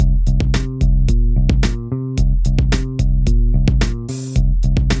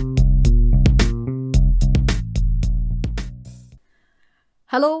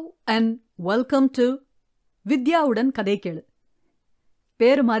And welcome to வித்யாவுடன் கதை கேளு.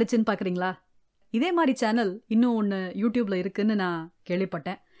 பேரு மாறிச்சுன்னு பார்க்குறீங்களா? இதே மாதிரி சேனல் இன்னும் ஒன்று யூடியூப்ல இருக்குன்னு நான்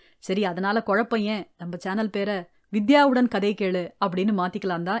கேள்விப்பட்டேன். சரி, அதனால குழப்பம் ஏன், நம்ம சேனல் பேரை வித்யாவுடன் கதை கேளு அப்படின்னு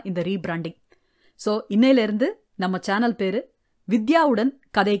மாற்றிக்கலாம் தான் இந்த ரீபிராண்டிங். ஸோ இன்னையிலேருந்து நம்ம சேனல் பேரு வித்யாவுடன்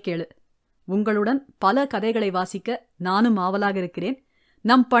கதை கேளு. உங்களுடன் பல கதைகளை வாசிக்க நானும் ஆவலாக இருக்கிறேன்.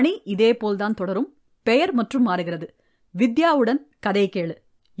 நம் பணி இதே போல்தான் தொடரும். பெயர் மற்றும் மாறுகிறது. வித்யாவுடன் கதை கேளு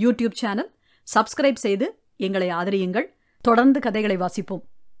யூடியூப் சேனல். சப்ஸ்கிரைப் செய்து எங்களை ஆதரியுங்கள். தொடர்ந்து கதைகளை வாசிப்போம்.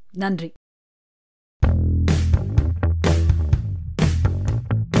 நன்றி.